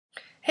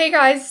Hey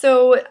guys,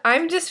 so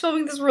I'm just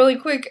filming this really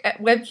quick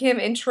webcam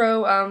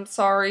intro.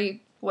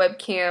 Sorry,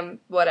 webcam,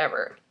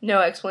 whatever.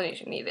 No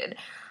explanation needed.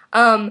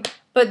 But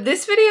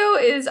this video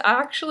is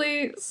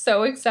actually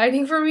so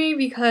exciting for me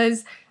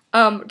because,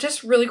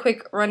 just really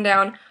quick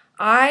rundown.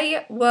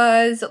 I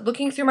was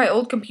looking through my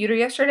old computer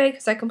yesterday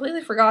because I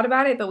completely forgot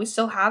about it, but we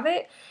still have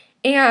it.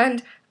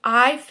 And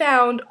I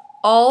found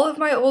all of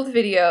my old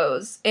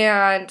videos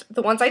and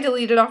the ones I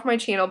deleted off my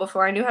channel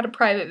before I knew how to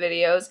private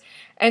videos.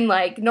 And,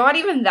 like, not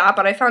even that,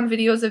 but I found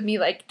videos of me,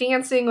 like,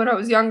 dancing when I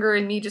was younger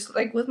and me just,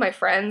 like, with my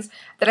friends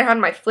that I had on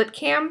my flip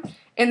cam.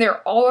 And they're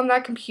all on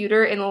that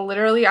computer, and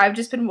literally I've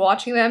just been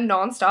watching them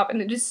nonstop,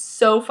 and it is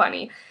so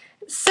funny.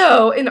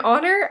 So, in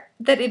honor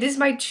that it is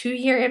my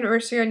 2-year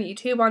anniversary on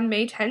YouTube on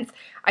May 10th,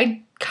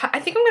 I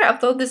think I'm going to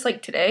upload this,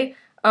 like, today.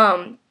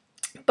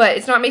 But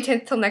it's not May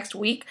 10th till next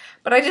week,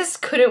 but I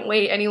just couldn't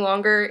wait any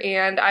longer,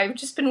 and I've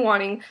just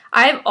been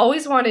I've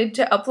always wanted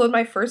to upload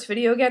my first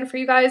video again for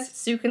you guys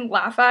so you can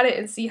laugh at it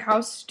and see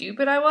how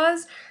stupid I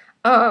was,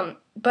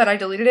 but I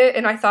deleted it,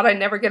 and I thought I'd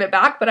never get it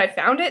back, but I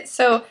found it,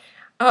 so,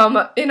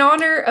 in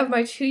honor of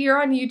my 2-year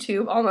on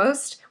YouTube,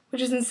 almost,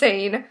 which is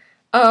insane,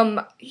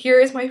 here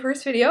is my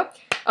first video,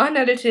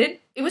 unedited.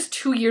 It was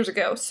 2 years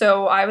ago,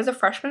 so I was a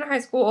freshman in high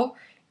school,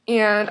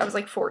 and I was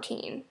like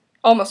 14,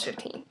 almost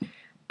 15.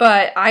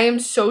 But I am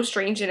so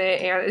strange in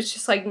it, and it's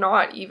just, like,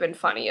 not even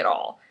funny at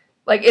all.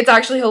 Like, it's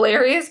actually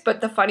hilarious, but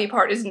the funny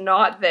part is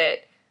not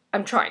that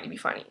I'm trying to be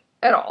funny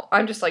at all.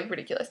 I'm just, like,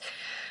 ridiculous.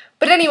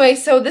 But anyway,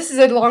 so this is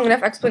a long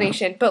enough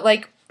explanation, but,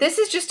 like, this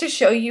is just to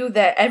show you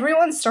that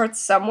everyone starts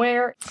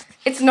somewhere.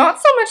 It's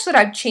not so much that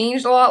I've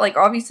changed a lot, like,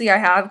 obviously I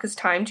have, because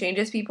time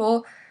changes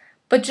people,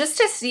 but just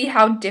to see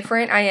how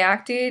different I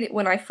acted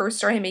when I first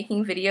started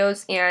making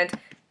videos, and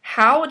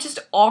how just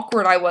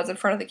awkward I was in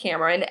front of the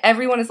camera, and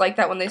everyone is like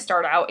that when they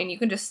start out, and you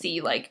can just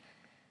see, like,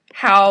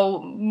 how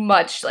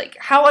much, like,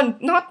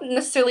 not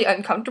necessarily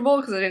uncomfortable,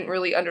 because I didn't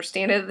really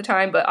understand it at the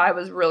time, but I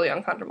was really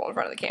uncomfortable in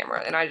front of the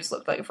camera, and I just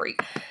looked like a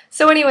freak.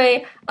 So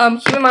anyway,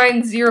 keep in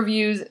mind, 0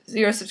 views,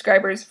 0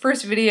 subscribers,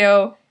 first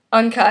video,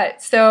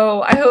 uncut,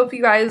 so I hope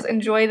you guys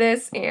enjoy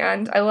this,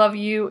 and I love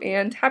you,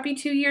 and happy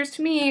 2 years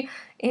to me,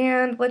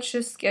 and let's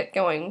just get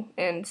going,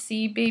 and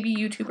see baby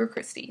YouTuber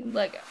Kristee.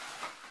 Let go.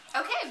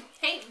 Okay,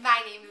 hey,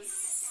 my name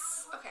is,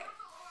 okay,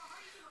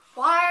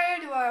 why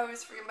do I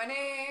always forget my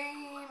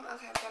name?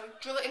 Okay, I've got to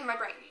drill it in my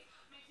brain.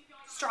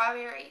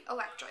 Strawberry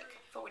Electric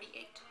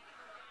 48.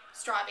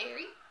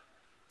 Strawberry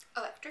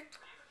Electric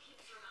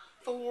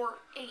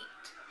 48.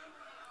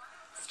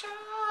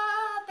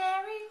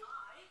 Strawberry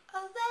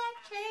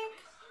Electric.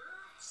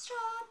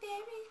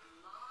 Strawberry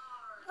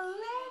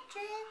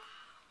Electric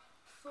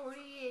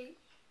 48.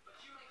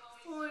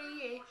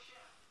 48.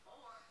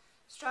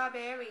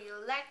 Strawberry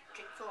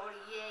Electric 48.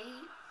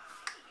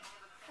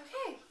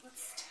 Okay,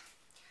 let's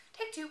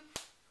take 2.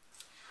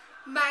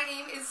 My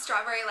name is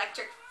Strawberry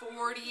Electric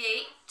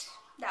 48.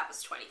 That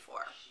was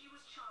 24.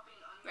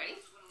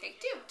 Ready?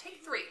 Take 2.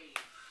 Take 3.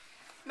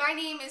 My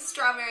name is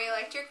Strawberry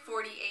Electric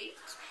 48.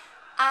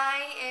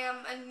 I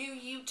am a new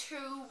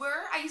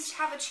YouTuber. I used to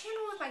have a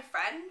channel with my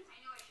friend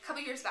a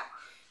couple years back.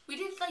 We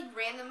did, like,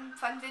 random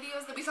fun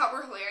videos that we thought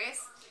were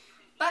hilarious.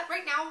 But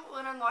right now,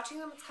 when I'm watching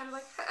them, it's kind of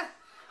like,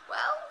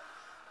 well,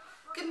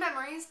 good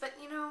memories, but,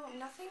 you know,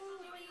 nothing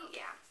really,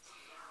 yeah.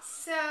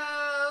 So,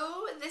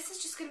 this is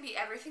just going to be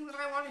everything that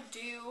I want to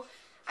do.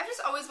 I've just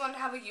always wanted to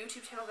have a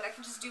YouTube channel that I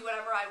can just do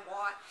whatever I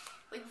want.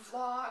 Like,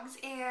 vlogs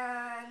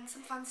and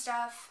some fun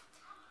stuff.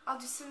 I'll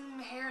do some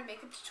hair and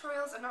makeup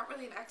tutorials. I'm not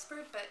really an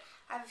expert, but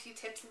I have a few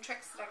tips and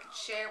tricks that I can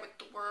share with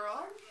the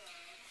world.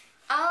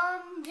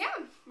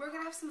 Yeah, we're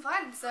going to have some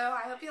fun, so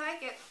I hope you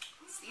like it.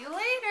 See you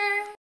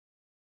later!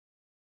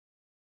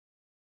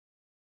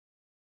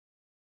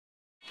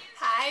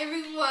 Hi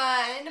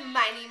everyone,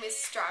 my name is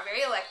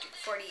Strawberry Electric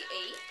 48.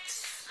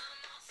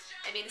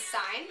 I made a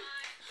sign,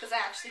 because I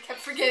actually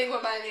kept forgetting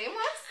what my name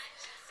was.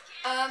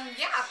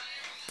 Yeah.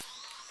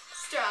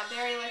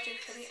 Strawberry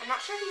Electric 48. I'm not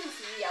sure if you can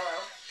see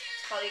yellow.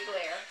 It's probably a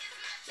glare.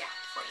 Yeah,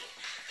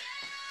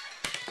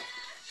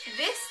 48.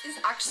 This is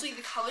actually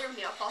the color of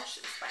nail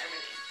polish that inspired my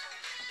name.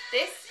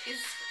 This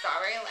is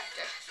Strawberry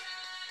Electric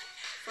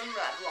from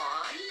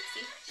Revlon.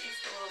 See,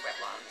 it's the little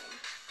Revlon name.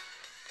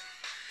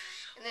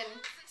 And then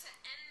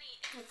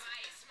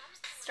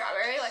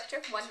Strawberry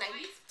Electric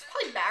 190. It's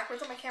probably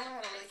backwards on my camera.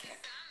 I don't really care.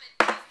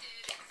 Yeah.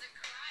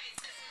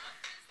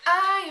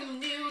 I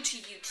am new to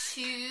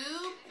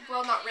YouTube.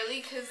 Well, not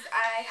really, because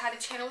I had a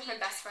channel with my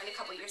best friend a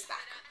couple years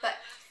back. But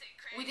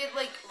we did,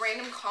 like,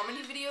 random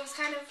comedy videos,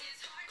 kind of.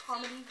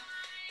 Comedy.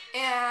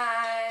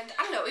 And, I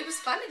don't know, it was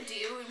fun to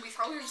do, and we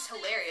thought we were just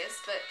hilarious.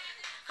 But,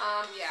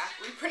 yeah,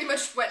 we pretty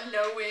much went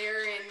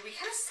nowhere, and we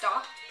kind of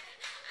stopped.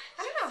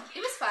 I don't know. It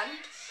was fun,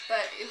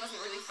 but it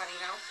wasn't really funny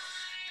now.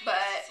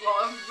 But,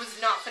 well, it was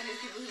not funny to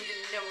people who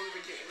didn't know what we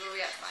were doing, but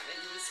we had fun, and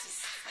it was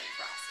just funny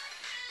for us.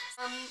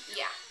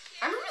 Yeah.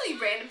 I'm a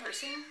really random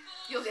person.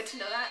 You'll get to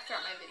know that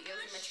throughout my videos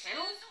and my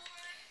channel.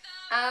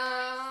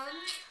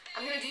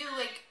 I'm gonna do,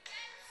 like,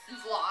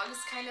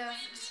 vlogs, kind of,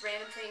 just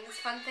random things,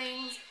 fun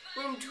things,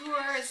 room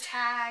tours,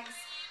 tags,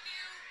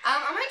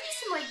 I might do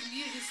some like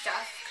beauty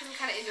stuff because I'm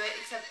kind of into it.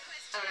 Except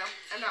I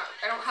don't know.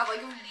 I don't have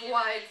like a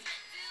wide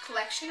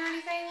collection or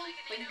anything,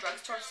 like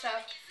drugstore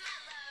stuff.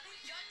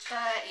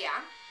 But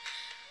yeah.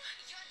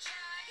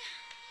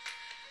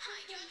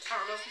 I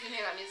don't know if you can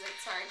hear that music.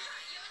 Sorry.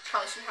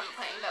 Probably shouldn't have it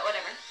playing, but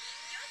whatever.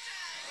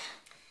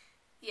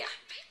 Yeah.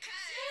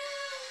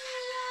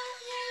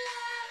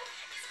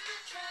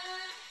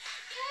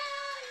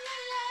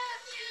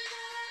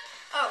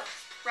 Oh,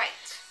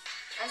 right.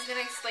 I was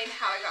gonna explain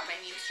how I got my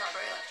name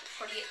Strawberry Electric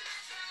 48.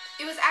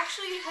 It was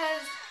actually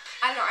because,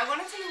 I don't know, I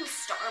wanted something with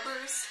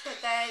Starburst, but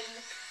then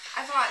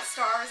I thought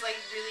star was like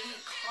really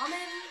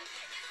common.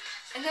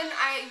 And then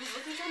I was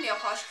looking for nail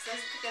polish because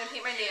I was gonna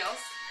paint my nails.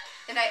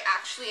 And I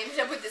actually ended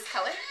up with this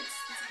color. It's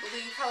a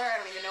blue color. I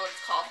don't even know what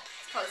it's called.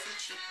 It's probably some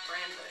cheap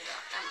brand that I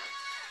got. I don't know.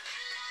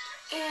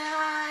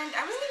 And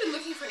I wasn't even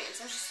looking for names.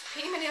 I was just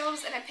painting my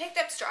nails, and I picked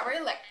up Strawberry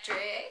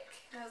Electric.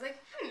 And I was like,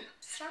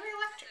 Strawberry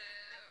Electric.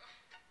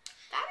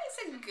 That is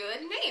a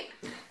good name.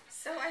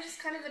 So I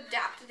just kind of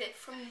adapted it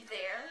from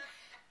there.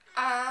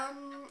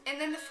 And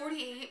then the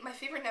 48, my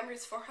favorite number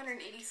is 487.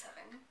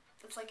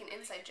 It's like an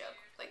inside joke.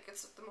 Like,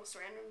 it's the most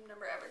random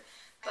number ever.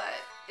 But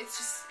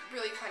it's just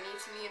really funny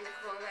to me and a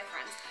couple of my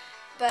friends.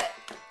 But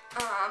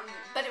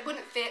it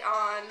wouldn't fit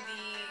on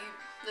the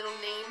little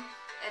name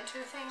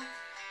enter thing.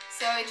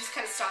 So I just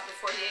kind of stopped at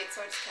 48,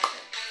 so I just kept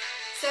it.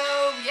 So,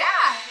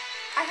 yeah.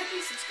 I hope you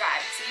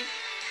subscribe. See?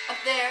 Up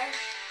there.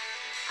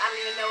 I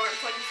don't even know where I'm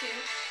pointing to.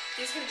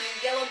 There's going to be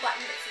a yellow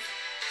button that says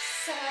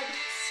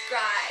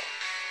subscribe.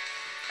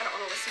 I don't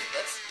want to listen to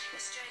this.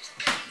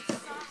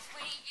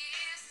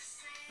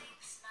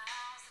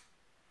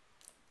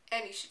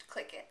 And you should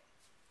click it.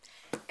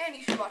 And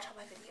you should watch all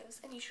my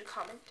videos. And you should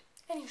comment.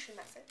 And you should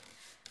message.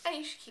 And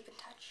you should keep in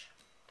touch.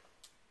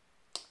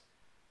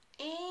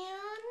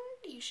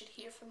 And you should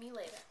hear from me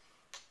later.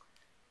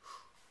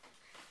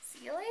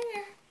 See you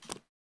later.